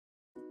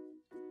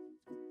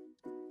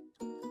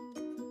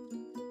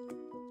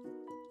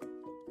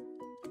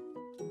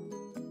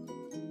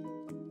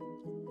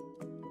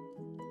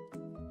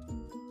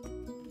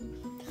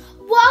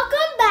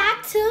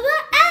to the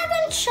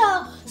Evan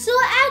Show. So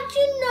as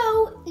you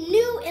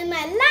knew in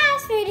my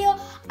last video,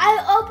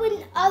 I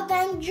opened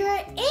Avenger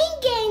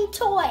in-game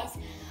toys.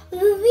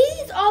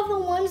 These are the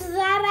ones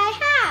that I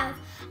have.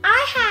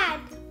 I had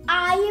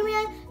Iron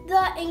Man,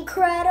 the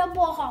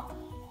Incredible Hulk.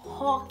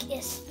 Hulk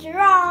is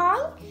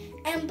strong,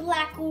 and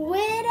Black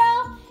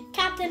Widow,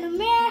 Captain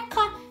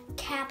America,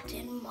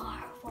 Captain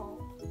Marvel,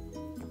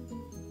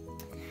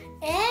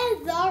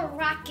 and the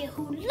Rocket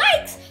who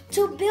likes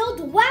to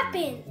build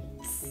weapons.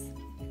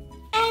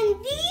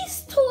 And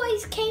these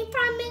toys came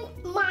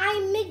from my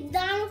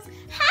McDonald's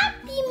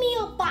Happy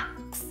Meal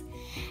box.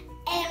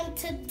 And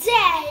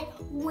today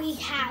we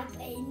have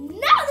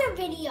another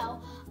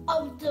video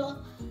of the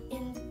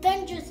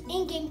Avengers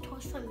in-game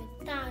toys from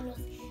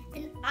McDonald's.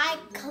 And I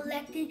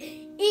collected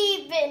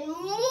even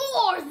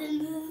more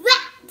than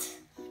that.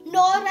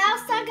 Know what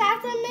else I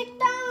got from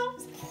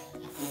McDonald's?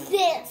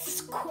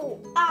 This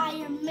cool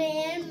Iron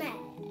Man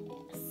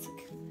mask.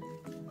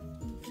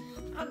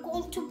 I'm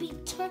going to be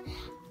turned,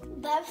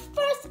 but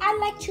first I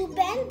like to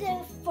bend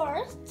it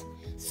first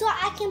so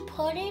I can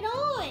put it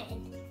on.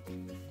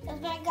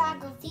 That's my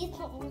goggles. These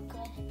don't look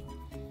good.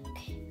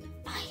 Okay.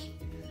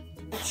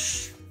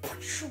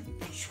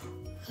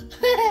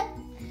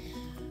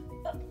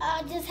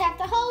 I just have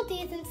to hold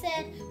these and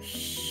say,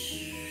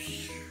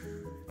 shh.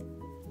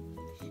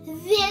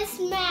 This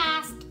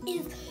mask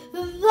is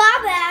the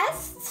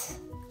best,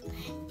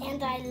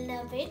 and I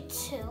love it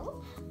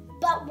too.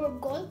 But we're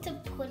going to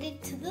put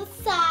it to the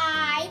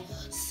side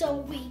so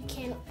we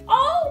can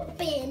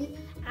open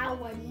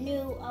our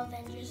new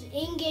Avengers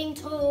in-game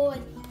toys.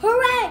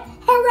 Hooray!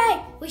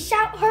 Hooray! We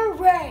shout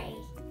hooray!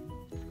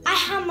 I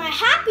have my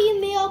Happy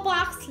Meal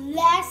box.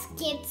 Let's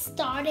get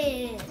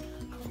started.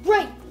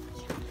 Hooray!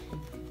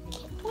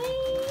 Can't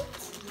wait.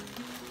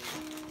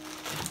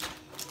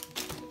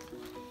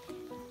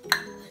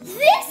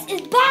 This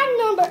is bag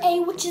number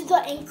 8, which is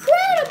the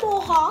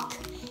Incredible Hulk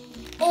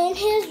in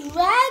his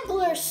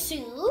regular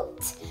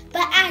suit.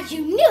 But as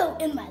you knew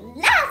in my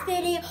last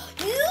video,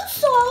 you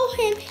saw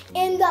him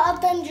in the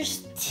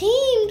Avengers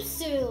team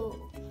suit.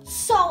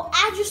 So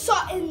as you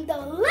saw in the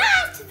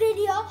last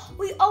video,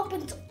 we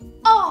opened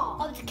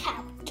all of the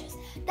characters.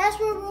 That's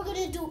what we're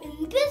going to do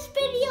in this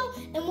video.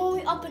 And when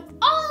we open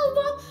all of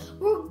them,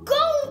 we're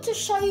going to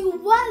show you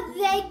what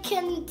they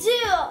can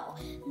do.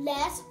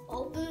 Let's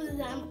open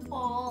them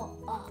all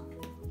up.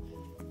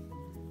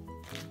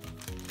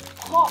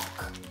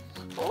 Hulk.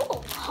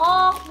 Oh,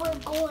 Hulk, we're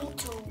going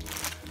to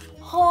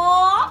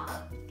Hulk.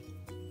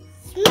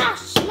 Smash,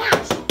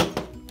 smash.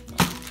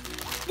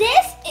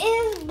 This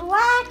is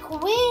Black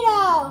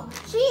Widow.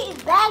 She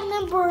is bag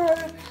number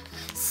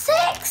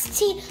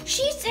 16.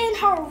 She's in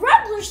her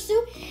regular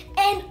suit,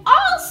 and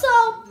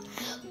also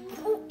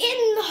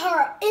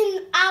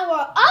in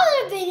our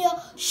other video,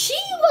 she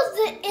was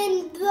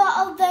in the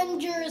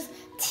Avengers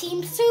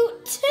team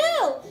suit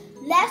too.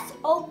 Let's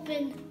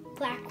open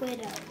Black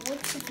Widow,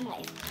 which is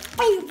my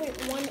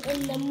favorite one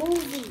in the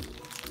movie.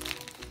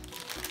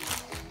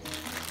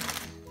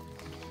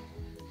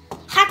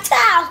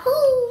 Hata, who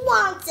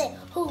wants it?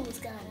 Who's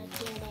gonna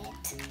get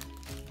it?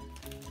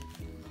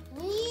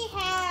 We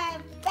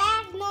have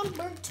bag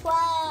number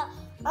 12.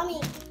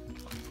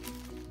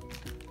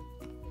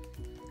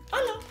 Oh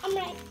no, I'm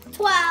right.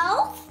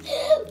 12.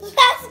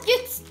 Let's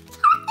get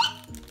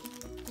started.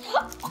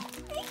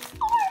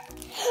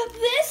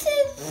 This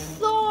is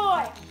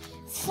Thor.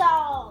 So,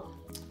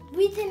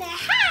 we didn't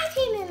have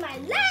him in my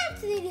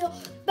last video,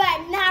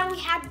 but now we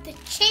have the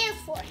chance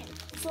for him.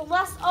 So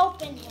let's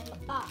open him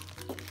up.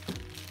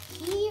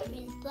 Here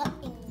is the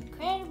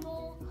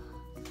Incredible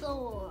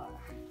Thor.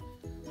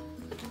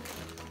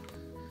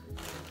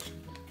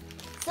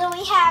 So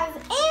we have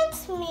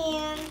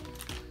Ant-Man.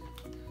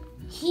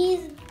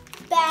 He's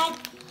bag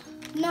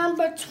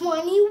number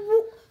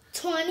 21.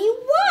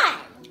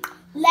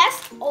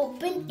 Let's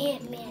open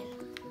Ant-Man.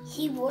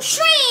 He will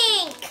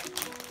shrink.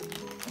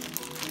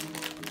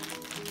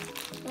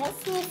 Let's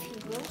see if he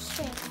will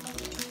shrink.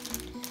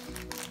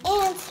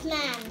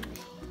 Ant-Man.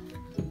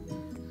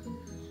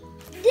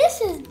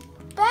 This is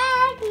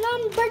bag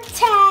number 10.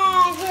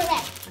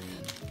 Hooray.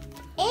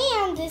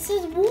 And this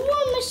is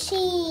War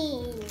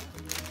Machine.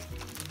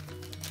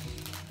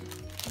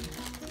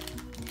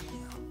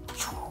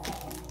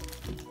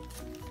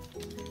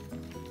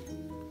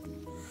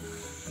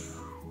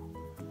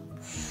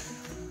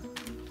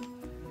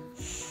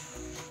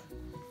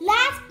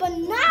 Last but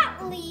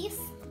not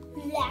least,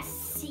 let's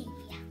see.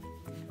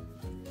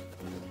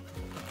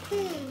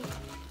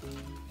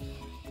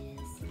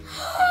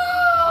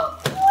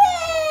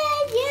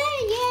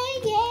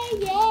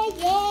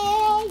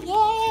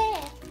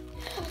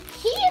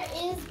 Here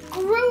is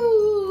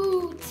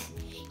Groot.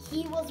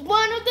 He was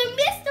one of the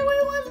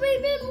mystery ones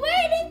we've been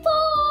waiting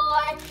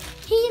for.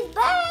 He's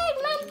bag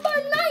number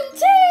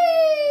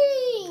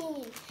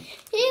 19.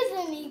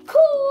 Isn't he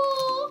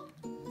cool?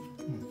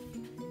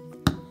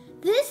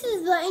 This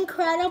is the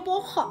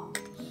Incredible Hulk.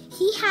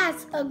 He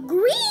has a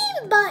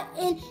green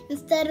button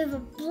instead of a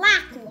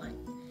black one.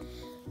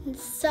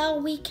 So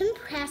we can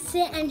press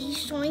it, and he's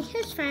showing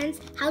his friends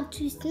how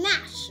to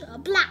smash a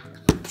block.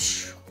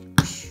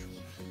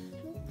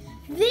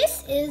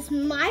 This is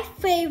my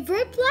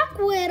favorite Black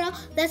Widow.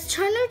 Let's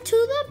turn her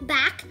to the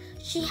back.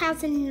 She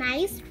has a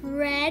nice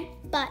red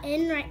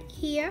button right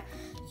here.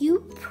 You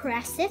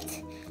press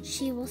it,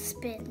 she will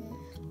spin.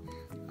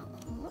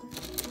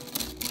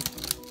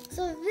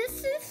 So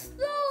this is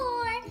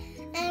Thor,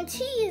 and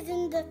he is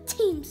in the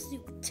team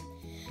suit.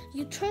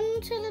 You turn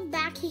him to the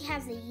back, he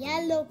has a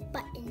yellow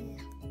button.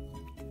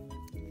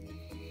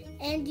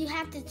 And you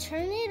have to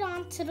turn it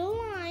on to the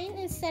line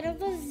instead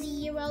of a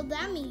 0.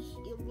 That means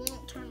it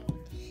won't turn on.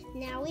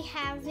 Now we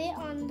have it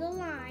on the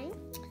line.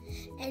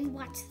 And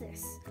watch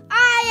this.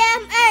 I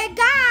am a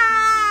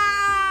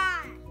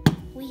god!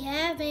 We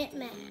have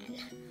Ant-Man.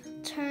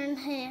 Turn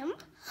him.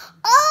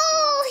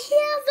 Oh, he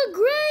has a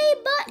gray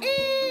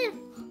button.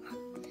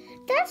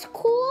 That's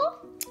cool.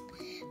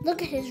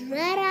 Look at his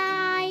red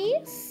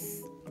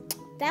eyes.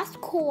 That's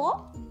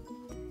cool.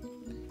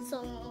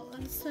 So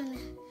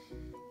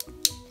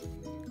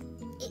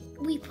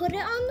we put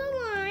it on the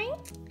line.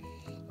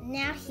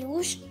 Now he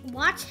will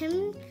watch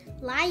him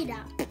light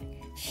up.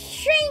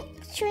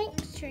 Shrink, shrink,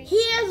 shrink.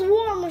 He has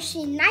War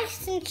Machine,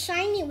 nice and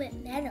shiny with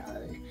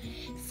metal.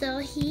 So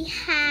he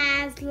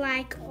has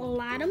like a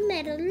lot of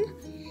metal,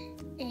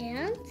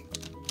 and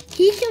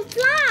he can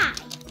fly.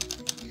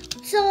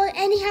 So,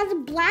 and he has a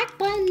black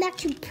button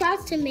that you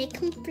press to make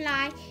him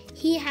fly.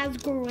 He has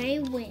gray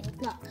wings.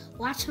 Look,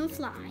 watch him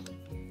fly.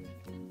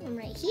 And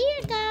right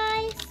here,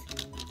 guys.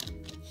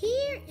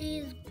 Here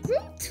is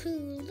Groot.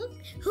 Look,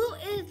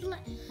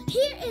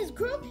 here is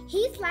Groot.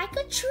 He's like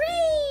a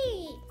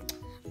tree,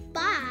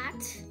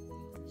 but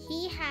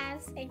he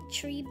has a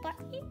tree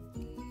button.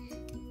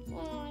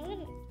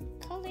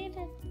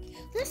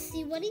 Let's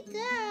see what he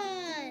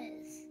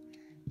does.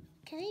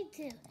 Can he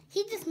do?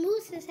 He just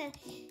moves his head.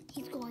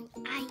 He's going,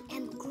 I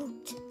am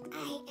Groot.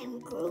 I am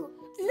Groot.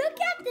 Look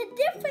at the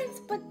difference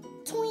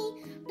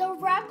between the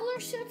regular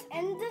suits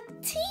and the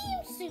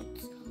team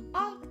suits.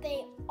 Aren't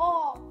they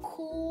all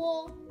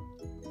cool?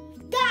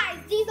 Guys,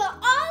 these are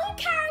all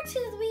the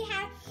characters we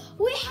have.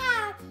 We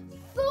have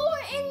Thor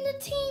in the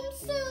team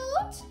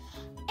suit,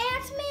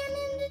 Ant-Man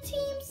in the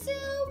team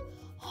suit,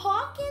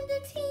 Hawk in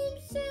the team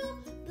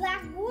suit,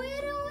 Black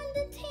Widow in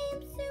the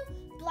team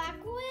suit, Black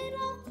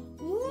Widow,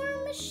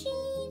 War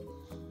Machine,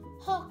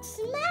 Hulk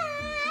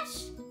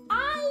Smash,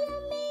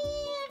 Iron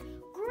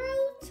Man,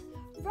 Groot,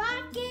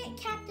 Rocket,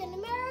 Captain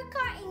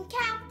America, and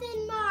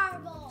Captain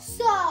Marvel.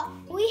 So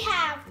we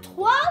have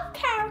 12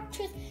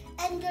 characters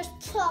and there's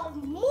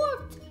 12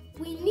 more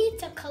we need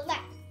to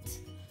collect.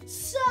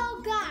 So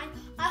guys,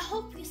 I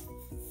hope you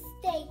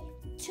stay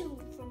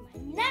tuned for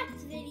my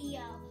next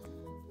video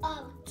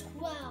of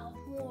 12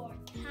 more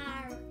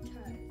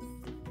characters.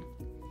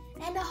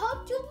 And I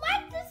hope you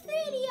like this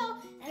video.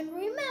 And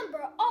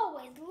remember,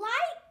 always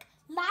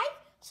like,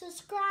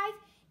 subscribe,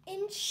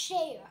 and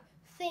share.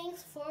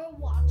 Thanks for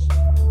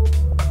watching.